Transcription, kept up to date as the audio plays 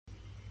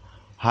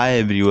Hi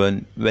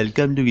everyone,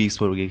 welcome to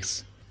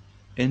GeeksforGeeks.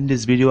 In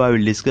this video I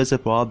will discuss a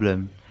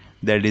problem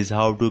that is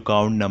how to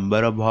count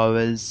number of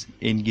vowels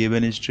in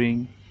given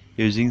string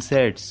using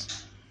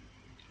sets.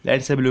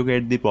 Let's have a look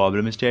at the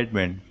problem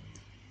statement.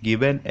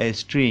 Given a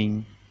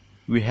string,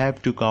 we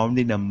have to count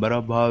the number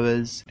of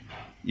vowels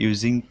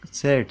using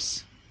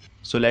sets.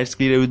 So let's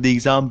clear with the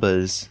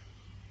examples.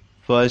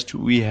 First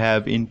we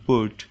have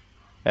input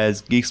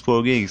as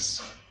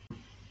geeks4geeks.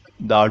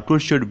 The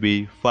output should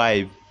be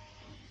 5,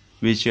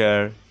 which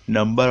are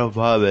number of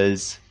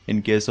vowels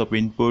in case of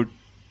input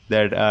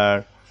that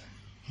are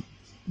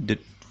the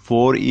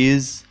 4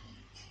 is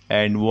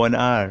and 1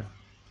 are.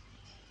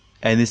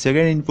 And the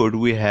second input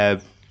we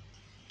have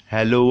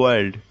hello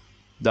world.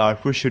 The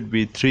output should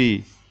be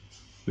 3,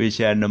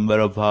 which are number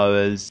of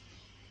vowels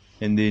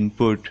in the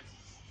input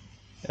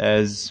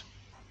as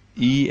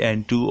E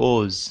and 2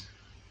 O's.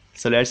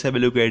 So let's have a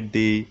look at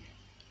the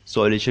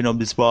solution of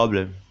this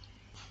problem.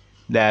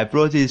 The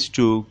approach is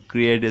to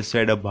create a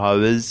set of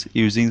vowels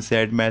using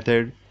set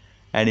method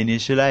and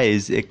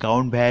initialize a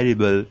count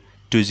variable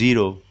to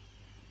 0.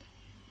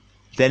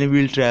 Then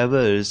we will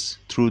traverse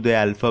through the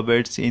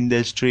alphabets in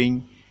the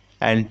string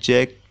and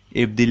check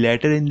if the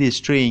letter in the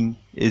string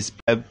is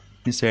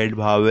said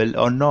vowel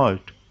or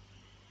not.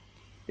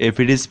 If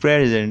it is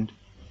present,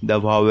 the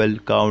vowel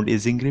count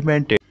is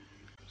incremented.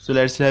 So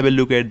let's have a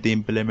look at the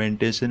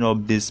implementation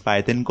of this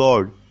Python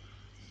code.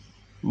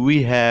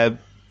 We have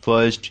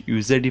first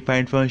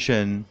user-defined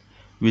function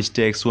which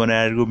takes one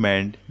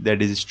argument, that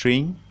is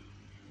string.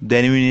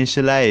 Then we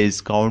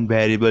initialize count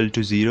variable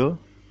to 0.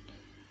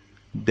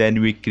 Then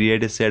we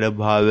create a set of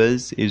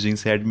vowels using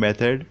set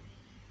method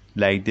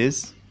like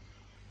this.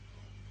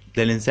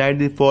 Then inside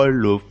the for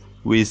loop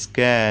we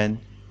scan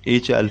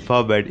each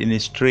alphabet in a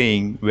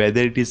string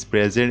whether it is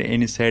present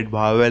in set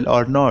vowel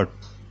or not.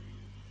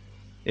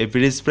 If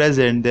it is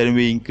present, then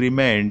we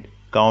increment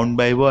count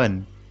by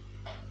 1.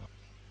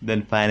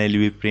 Then finally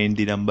we print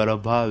the number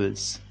of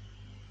vowels.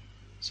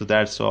 So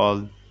that's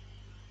all.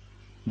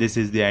 This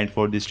is the end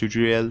for this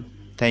tutorial.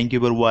 Thank you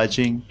for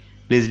watching.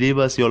 Please leave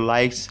us your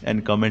likes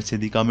and comments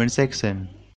in the comment section.